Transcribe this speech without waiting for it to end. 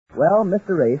Well,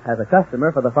 Mr. Race has a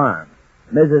customer for the farm,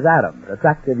 Mrs. Adams,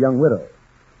 attractive young widow.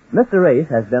 Mr. Race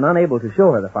has been unable to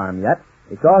show her the farm yet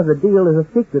because the deal is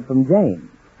a secret from Jane,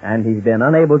 and he's been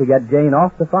unable to get Jane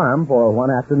off the farm for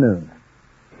one afternoon.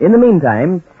 In the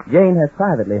meantime, Jane has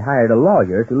privately hired a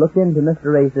lawyer to look into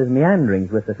Mr. Race's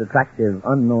meanderings with this attractive,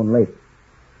 unknown lady.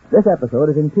 This episode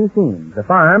is in two scenes, the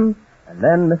farm and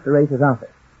then Mr. Race's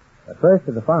office. But first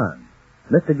to the farm.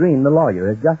 Mr. Green, the lawyer,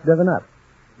 has just driven up.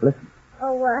 Listen.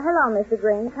 Oh, hello, Mr.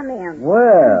 Green. Come in.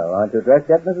 Well, aren't you dressed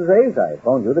yet, Mrs. Hayes? I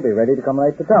phoned you to be ready to come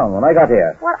right to town when I got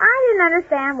here. Well, I didn't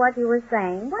understand what you were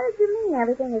saying. What did you mean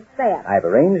everything is set? I've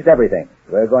arranged everything.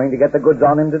 We're going to get the goods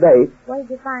on him today. What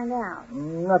did you find out?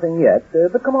 Nothing yet,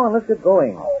 but come on, let's get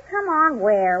going. Oh, come on,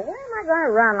 where? Where am I going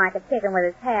to run like a chicken with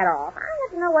his hat off? I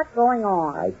have to know what's going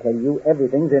on. I tell you,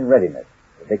 everything's in readiness.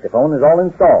 The dictaphone is all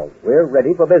installed. We're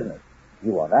ready for business.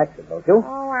 You want action, don't you?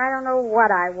 Oh, I don't know what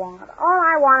I want. All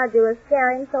I want to do is scare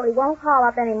him so he won't call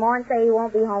up anymore and say he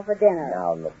won't be home for dinner.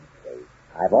 Now, look, Dave.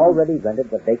 I've already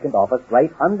rented the vacant office right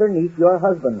underneath your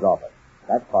husband's office.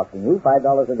 That's costing you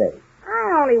 $5 a day.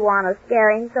 I only want to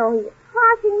scare him so he's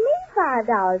costing me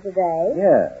 $5 a day.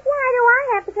 Yeah. Why do I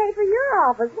have to pay for your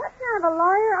office? What kind of a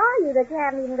lawyer are you that you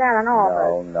haven't even got an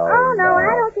office? No. Oh, no,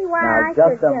 I don't see why now, I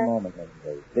just should a moment, Mrs.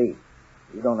 Hayes, please.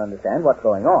 You don't understand what's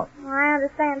going on. I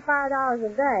understand $5 a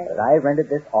day. But I rented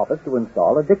this office to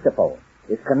install a dictaphone.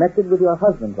 It's connected with your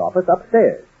husband's office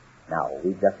upstairs. Now,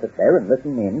 we just sit there and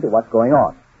listen in to what's going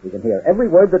on. We can hear every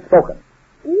word that's spoken.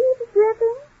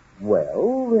 Eavesdripping?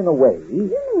 Well, in a way.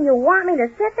 You mean you want me to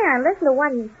sit there and listen to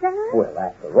what he's saying? Well,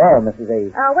 after all, Mrs.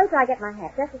 Hayes. Wait till I get my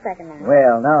hat. Just a second now.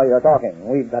 Well, now you're talking.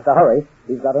 We've got to hurry.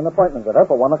 He's got an appointment with her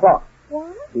for 1 o'clock.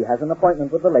 What? He has an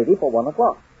appointment with the lady for 1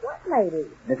 o'clock. What lady?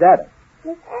 Miss Adams.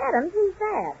 Miss Adams? Who's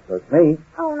that? That's me.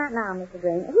 Oh, not now, Mr.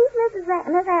 Green. Who's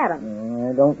Miss Adams?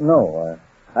 I don't know.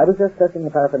 I was just testing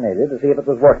the paraphernalia to see if it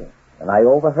was working. And I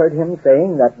overheard him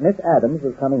saying that Miss Adams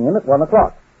was coming in at 1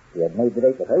 o'clock. He had made the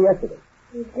date with her yesterday.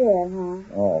 You did,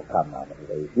 huh? Oh, come now, Mrs.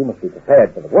 Hayes. You must be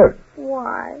prepared for the worst.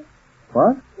 Why?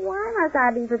 What? Why must I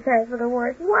be prepared for the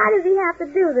worst? Why does he have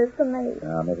to do this to me?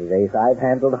 Now, Mrs. Ace, I've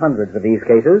handled hundreds of these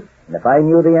cases, and if I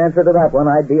knew the answer to that one,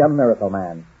 I'd be a miracle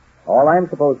man. All I'm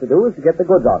supposed to do is to get the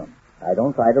goods on him. I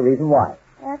don't try to reason why.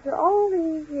 After all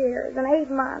these years and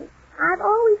 8 months, I've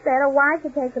always said a wife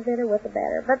should take the bitter with the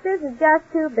better, but this is just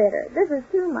too bitter. This is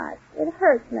too much. It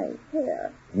hurts me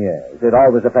here. Yes, it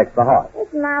always affects the heart.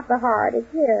 It's not the heart.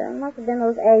 It's here. It must have been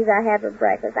those eggs I had for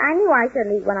breakfast. I knew I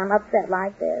shouldn't eat when I'm upset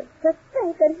like this. To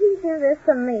think that he'd do this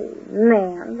to me.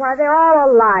 Man, why, they're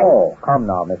all alike. Oh, come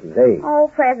now, Mrs. Ace.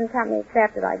 Oh, present company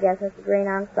accepted, I guess, Mr. Green.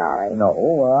 I'm sorry. No,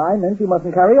 I meant you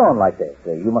mustn't carry on like this.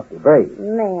 You must be brave.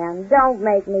 Man, don't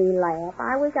make me laugh.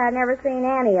 I wish I'd never seen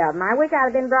any of them. I wish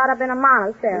I'd been brought up in a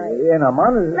monastery. In a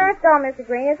monastery? Let's go, Mr.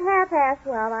 Green. It's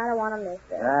 12:30. I don't want to miss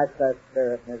it. That's the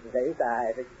spirit, Mrs. Ace.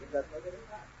 I think you just make it in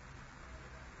time.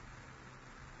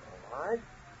 Marge?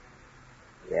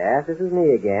 Yes, this is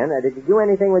me again. Did you do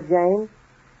anything with Jane?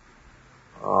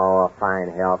 Oh, a fine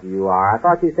help you are. I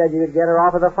thought you said you would get her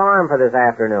off of the farm for this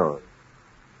afternoon.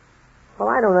 Well,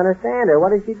 I don't understand her.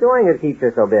 What is she doing that keeps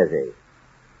her so busy?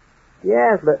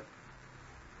 Yes, but...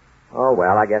 Oh,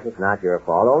 well, I guess it's not your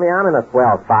fault. Only I'm in a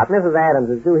swell spot. Mrs. Adams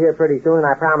is due here pretty soon, and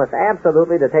I promised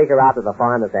absolutely to take her out to the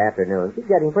farm this afternoon. She's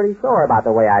getting pretty sore about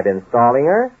the way I've been stalling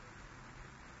her.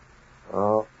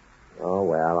 Oh,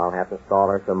 well, I'll have to stall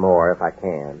her some more if I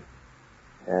can.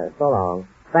 So long.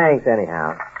 Thanks,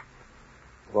 anyhow.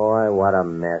 Boy, what a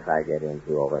mess I get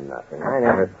into over nothing. I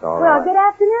never stall her. Well, good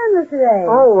afternoon, Mr. A.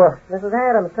 Oh, Mrs.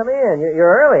 Adams, come in.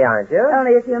 You're early, aren't you?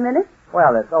 Only a few minutes.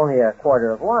 Well, it's only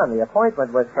 1:15. The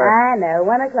appointment was for... I know,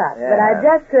 1 o'clock. Yeah. But I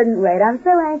just couldn't wait. I'm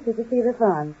so anxious to see the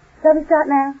farm. Shall we start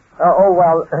now?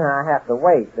 Well, I have to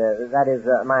wait. That is,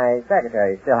 my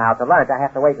secretary is still out to lunch. I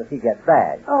have to wait till she gets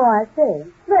back. Oh, I see.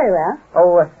 Very well.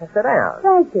 Oh, sit down.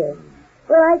 Thank you.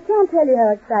 Well, I can't tell you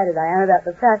how excited I am about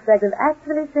the prospect of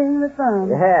actually seeing the farm.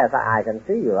 Yes, I can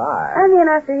see you are. I mean,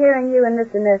 after hearing you and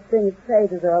Mr. Ness sing its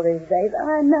praises all these days,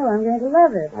 I know I'm going to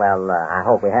love it. Well, I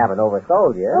hope we haven't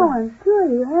oversold you. Oh, I'm sure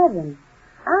you haven't.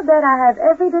 I'll bet I have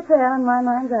every detail in my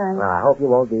mind's eye. Well, I hope you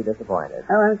won't be disappointed.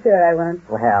 Oh, I'm sure I won't.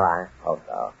 Well, I hope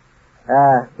so.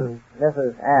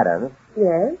 Mrs. Adams.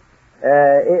 Yes?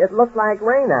 It looks like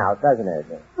rain out, doesn't it?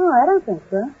 Oh, I don't think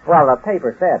so. Well, the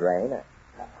paper said rain.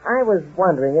 I was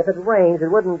wondering, if it rains, it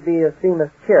wouldn't seem as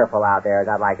cheerful out there as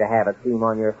I'd like to have it seem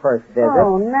on your first visit.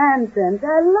 Oh, nonsense.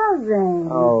 I love rain.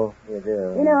 Oh, you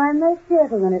do? You know, I'm most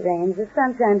cheerful when it rains. The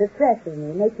sunshine depresses me.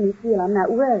 It makes me feel I'm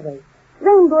not worthy.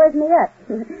 Rain buoys me up.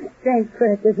 Strange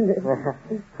quirk, isn't it?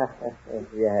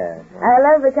 Yeah. I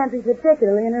love the country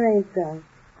particularly in a rainstorm.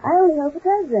 I only hope it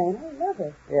does rain. I love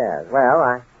it. Yes, well,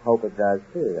 I hope it does,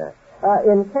 too, then.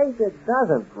 In case it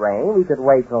doesn't rain, we could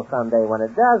wait till someday when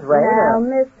it does rain. Now,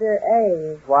 Mr.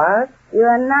 A. What?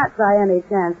 You're not by any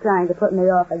chance trying to put me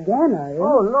off again, are you?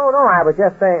 Oh, no, I was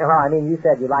just saying, well, I mean, you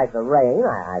said you like the rain.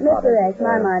 I thought Mr. X,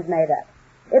 my mind's made up.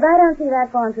 If I don't see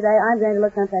that farm today, I'm going to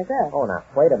look someplace else. Oh, now,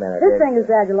 wait a minute. This thing has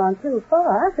dragged along too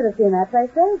far. I should have seen that place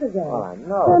days ago. Well, I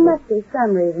know. There must be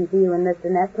some reason for you and Mr.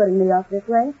 Ness putting me off this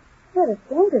way. You're the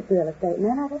strangest real estate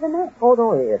man I've ever met. Oh,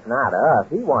 no, it's not us.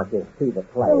 He wants you to see the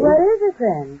place. So what is it,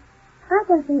 then? I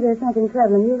can see there's something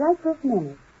troubling you right this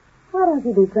minute. Why don't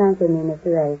you be frank with me,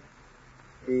 Mr. A?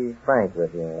 Be frank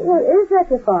with you. Well, is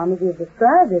such a farm as you've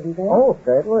described, isn't there? Oh,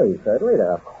 certainly.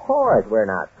 Of course, we're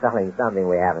not selling something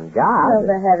we haven't got. Oh,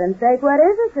 for heaven's sake, what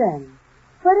is it, then?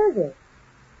 What is it?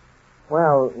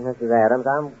 Well, Mrs. Adams,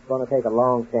 I'm going to take a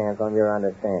long chance on your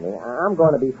understanding. I'm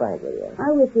going to be frank with you.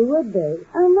 I wish you would be.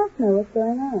 I must know what's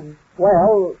going on.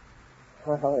 Well,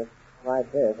 it's like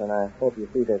this, and I hope you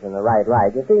see this in the right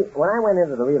light. You see, when I went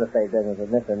into the real estate business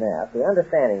with Mr. Neff, the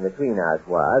understanding between us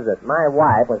was that my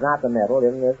wife was not to meddle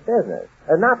in this business.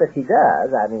 Not that she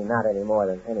does, I mean, not any more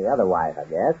than any other wife, I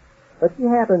guess. But she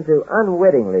happened to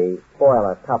unwittingly spoil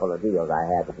a couple of deals I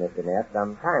had with Mr. Neff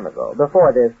some time ago,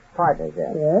 before this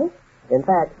partnership. Yes? In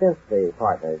fact, since the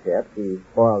partnership, she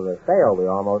spoiled the sale we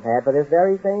almost had for this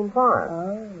very same farm.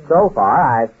 Oh. So far,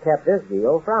 I've kept this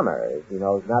deal from her. She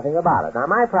knows nothing about it. Now,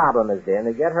 my problem has been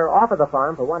to get her off of the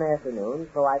farm for one afternoon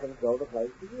so I can show the place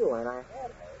to you, and I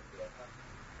had her.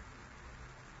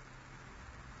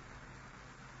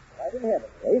 Right in here,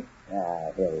 Mr.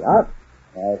 Ace. Here we are.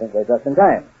 I think we're just in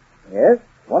time. Yes,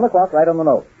 1 o'clock right on the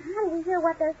nose. How do we hear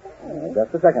what they're saying?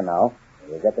 Just a second now.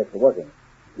 We'll get this to working.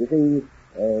 You see,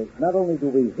 not only do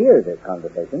we hear this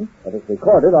conversation, but it's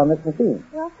recorded on this machine.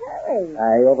 Well, hurry.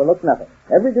 I overlooked nothing.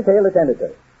 Every detail attended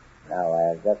to. Now,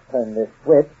 I'll just turn this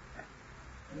switch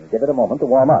and give it a moment to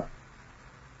warm up.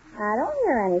 I don't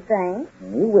hear anything.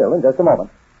 You will in just a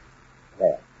moment.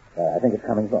 There. I think it's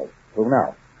coming close. Through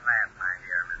now. That, my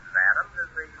dear Mrs. Adams, is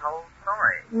the whole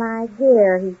story. My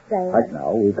dear, he said. Right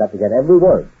now, we've got to get every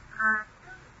word. I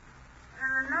see.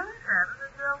 And the name Adams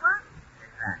is your wife.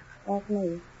 Exactly. That's me.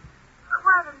 But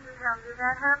why didn't you tell me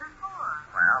that her before?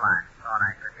 Well, I thought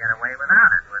I could get away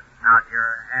without it, without your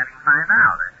having found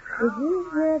out. Did you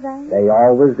hear that? They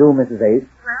always do, Mrs. Ace.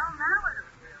 Well, now what do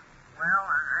we do? Well,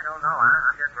 I don't know.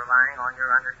 I'm just relying on your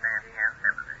understanding and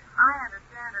sympathy. I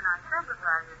understand and I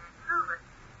sympathize with you, too, but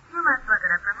you must look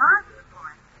at it from my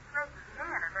viewpoint. It makes me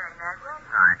in a very bad way.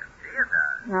 I can see it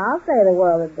does. I'll say the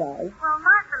world it does. Well,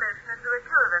 my solution is for the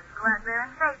two of us to go out there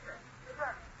and face it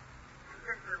together. And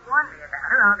since you warned me about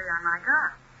her, I'll be on my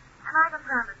guard. And I can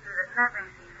promise you that nothing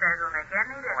she says will make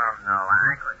any difference. Well, no,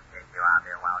 I couldn't take you out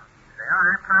there while she's there.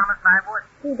 I promised I would.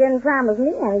 He didn't promise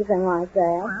me anything like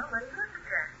that. Well, what do you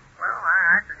suggest? Well,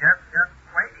 I suggest just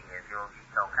waiting if you'll be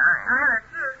so kind. I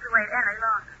refuse to wait any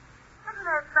longer. Isn't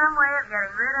there some way of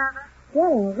getting rid of her?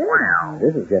 Getting rid of Well, him.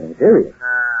 This is getting serious.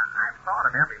 I've thought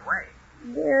of every way.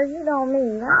 Dear, you don't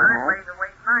mean I've that. laid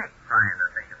awake nights trying to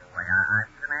think of a way. I've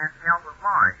even asked help of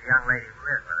Marge, the young lady who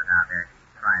lives with us out there.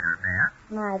 She's tried her best.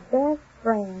 My best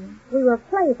friend. We were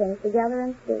playthings together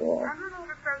in school. And you mean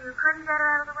to say you couldn't get her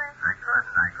out of the way? I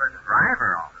couldn't drive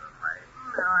her off of the place.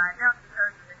 No, I don't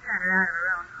suppose you could turn her out of her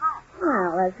own home.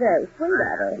 Well, that's very sweet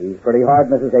of her. He's pretty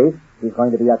hard, Mrs. Ace. He's going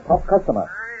to be a tough customer.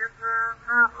 It's a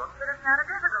problem, but it's not a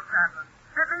difficult problem.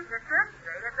 At least it could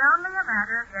say it's only a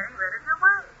matter of getting rid of your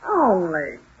wife. Only.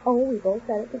 Oh, we both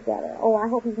said it together. Oh, I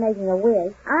hope he's making a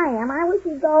wish. I am. I wish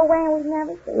he'd go away and we'd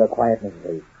never see You're him. quiet, Mrs.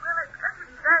 Ace. Well, it's going to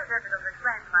be very difficult to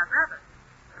explain to my brother.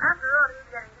 After all, he's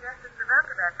getting just as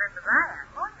provoked about this as I am,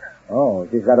 won't you? Oh,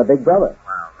 she's got a big brother.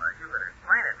 Well, you could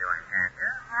explain it to him, can't you?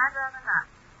 I'd rather not.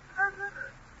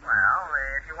 Well,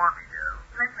 if you want me to.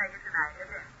 Let's make it tonight at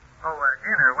dinner. Oh,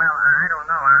 dinner? Well, I don't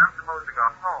know. I'm supposed to go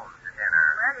home to dinner.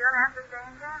 Well, you'll have to stay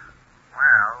in town.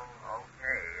 Well,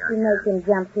 okay. She makes him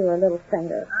jump to her little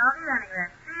finger. I'll be running then.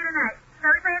 See you tonight.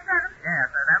 Shall we play at 7? Yes,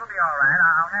 that'll be all right.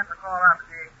 I'll have to call up and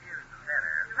be excused from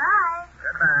dinner. Goodbye.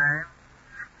 Goodbye.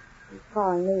 He's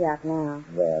calling me up now.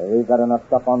 Well, we've got enough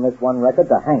stuff on this one record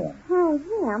to hang him. Hang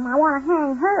him? I want to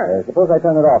hang her. Suppose I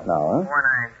turn it off now, huh?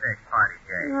 496 Party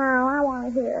J. No, I want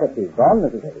to hear. But she's gone,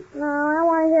 Mrs. Ace. No, I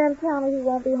want to hear him tell me he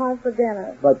won't be home for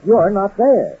dinner. But you're not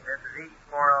there. This is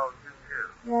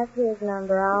E4022. That's his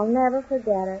number. I'll never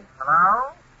forget it.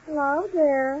 Hello? Hello,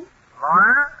 dear.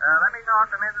 Laura? Let me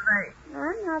talk to Mrs. A.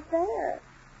 I'm not there.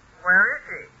 Where is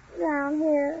she? Down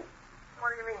here. What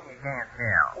do you mean you can't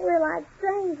tell? We're like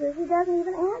strangers. He doesn't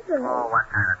even answer me. Oh, what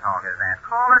kind of talk is that?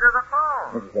 Call her to the phone.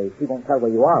 Mrs. Ace, she won't tell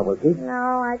where you are, will she?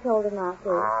 No, I told her not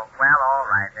to. Oh, well, all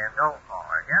right then. Don't call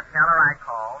her. Just tell her I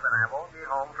called and I won't be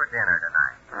home for dinner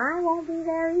tonight. I won't be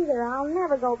there either. I'll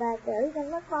never go back there. He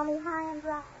can look for me high and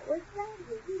dry. We're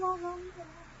strangers. He won't know me from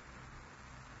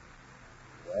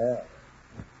Well,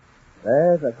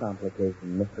 there's a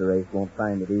complication Mr. Race won't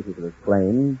find it easy to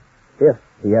explain, if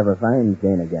he ever finds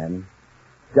Jane again.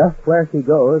 Just where she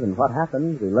goes and what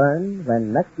happens, we learn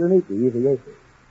when next you meet the Easy Aces.